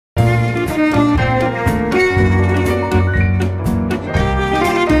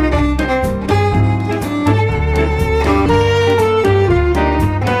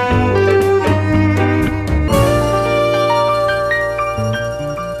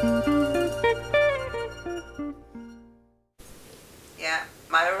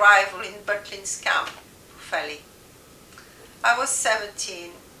Butlins camp, Pwllheli. I was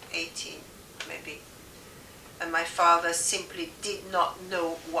 17, 18 maybe, and my father simply did not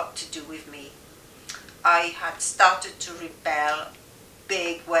know what to do with me. I had started to rebel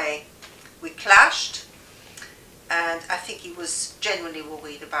big way. We clashed, and I think he was genuinely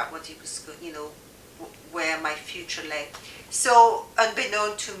worried about what he was, you know, where my future lay. So,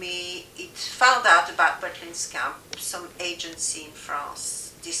 unbeknown to me, it found out about Butlins camp. Some agency in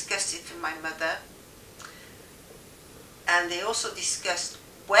France discussed it with my mother, and they also discussed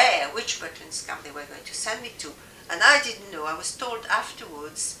which Butlins camp they were going to send me to. And I didn't know. I was told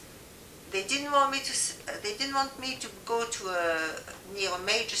afterwards they didn't want me to go to near a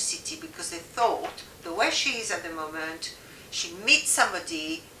major city, because they thought the way she is at the moment, she meets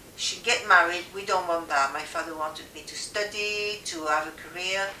somebody, she get married. We don't want that. My father wanted me to study, to have a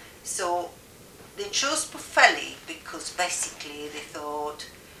career. So they chose Pwllheli because basically they thought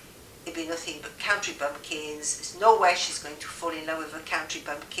it'd be nothing but country bumpkins. There's no way she's going to fall in love with a country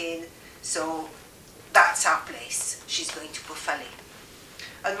bumpkin. So that's our place. She's going to Pwllheli.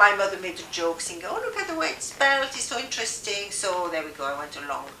 And my mother made a joke saying, oh, look at the way it's spelled, it's so interesting. So there we go, I went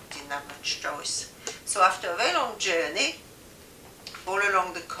along, didn't have much choice. So after a very long journey, all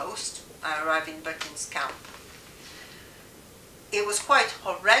along the coast, I arrived in Butlins camp. It was quite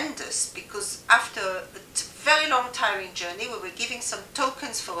horrendous, because after a very long tiring journey, we were giving some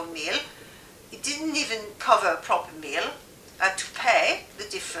tokens for a meal. It didn't even cover a proper meal. I had to pay the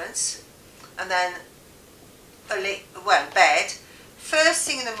difference, and then bed. First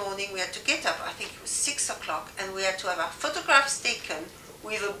thing in the morning we had to get up, I think it was 6 o'clock, and we had to have our photographs taken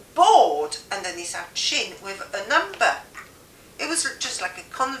with a board underneath our chin with a number. It was just like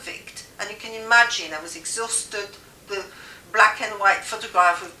a convict, and you can imagine I was exhausted, the black and white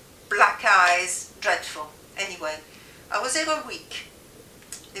photograph with black eyes, dreadful. Anyway, I was there a week.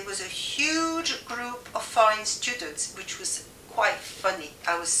 There was a huge group of foreign students, which was quite funny.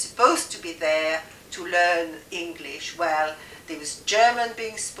 I was supposed to be there to learn English. Well, there was German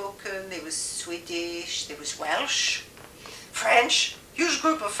being spoken, there was Swedish, there was Welsh, French, huge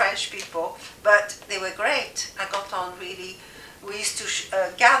group of French people, but they were great. I got on really. We used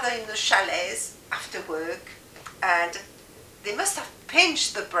to gather in the chalets after work, and they must have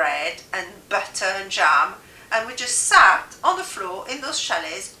pinched the bread and butter and jam, and we just sat on the floor in those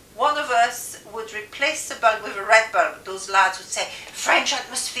chalets. One of us would replace the bulb with a red bulb. Those lads would say, French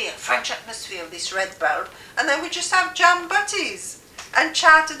atmosphere, this red bulb. And then we just have jam butties and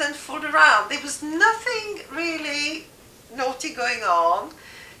chatted and fooled around. There was nothing really naughty going on.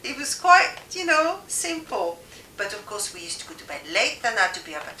 It was quite, you know, simple. But of course we used to go to bed late, then I had to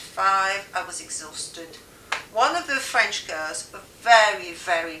be up at 5. I was exhausted. One of the French girls, a very,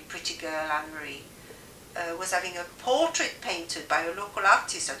 very pretty girl, Anne-Marie, was having a portrait painted by a local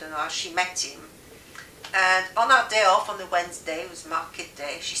artist. I don't know how she met him. And on our day off, on the Wednesday, it was market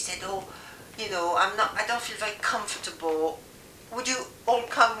day, she said, oh, you know, I don't feel very comfortable. Would you all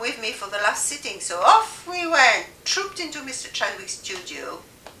come with me for the last sitting? So off we went, trooped into Mr. Chadwick's studio.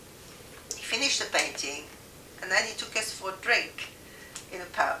 He finished the painting, and then he took us for a drink in a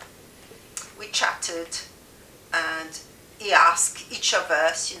pub. We chatted, and he asked each of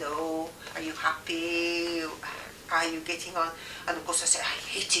us, you know, are you happy? Are you getting on? And of course I said,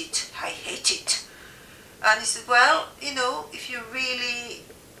 I hate it. And he said, well, you know, if you really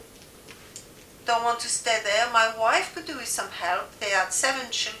don't want to stay there, my wife could do with some help. They had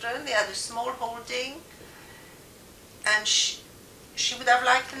 7 children, they had a small holding, and she would have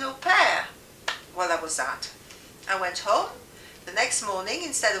liked an au pair. Well, that was that. I went home. The next morning,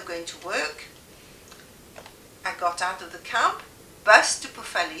 instead of going to work, I got out of the camp, bus to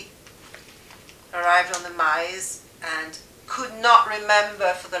Pwllheli, arrived on the Maes, and could not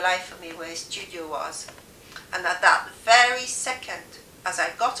remember for the life of me where his studio was. And at that very second, as I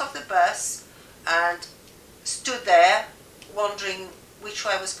got off the bus and stood there, wondering which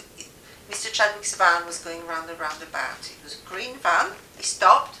way was, Mr. Chadwick's van was going round the roundabout. It was a green van. He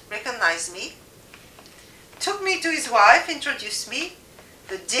stopped, recognized me, took me to his wife, introduced me.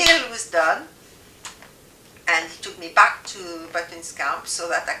 The deal was done. And he took me back to Butlins camp so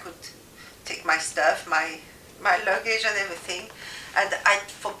that I could take my stuff, my luggage and everything. And I'd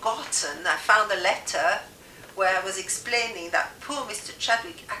forgotten, I found a letter where I was explaining that poor Mr.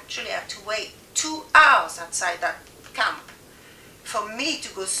 Chadwick actually had to wait 2 hours outside that camp for me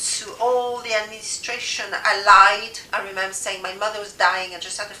to go through all the administration. I lied. I remember saying my mother was dying. I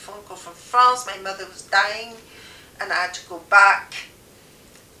just had a phone call from France. My mother was dying, and I had to go back.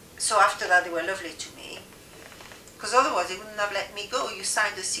 So after that, they were lovely to me, because otherwise they wouldn't have let me go. You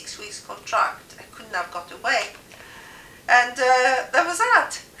signed a 6 weeks contract. I couldn't have got away. And that was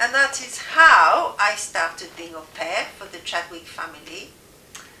that. And that is how I started being au pair for the Chadwick family.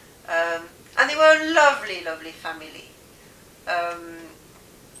 And they were a lovely, lovely family.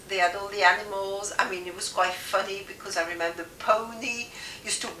 They had all the animals. I mean, it was quite funny because I remember the pony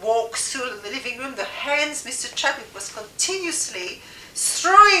used to walk through the living room. The hens, Mr. Chadwick was continuously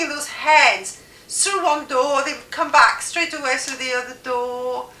throwing those hens through one door. They would come back straight away through the other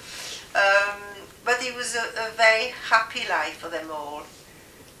door. But it was a very happy life for them all.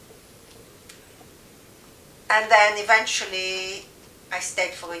 And then eventually I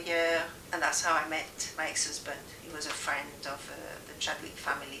stayed for a year, and that's how I met my ex-husband. He was a friend of the Chadwick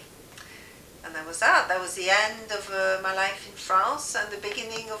family. And that was that. That was the end of my life in France and the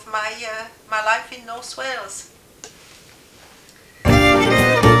beginning of my life in North Wales.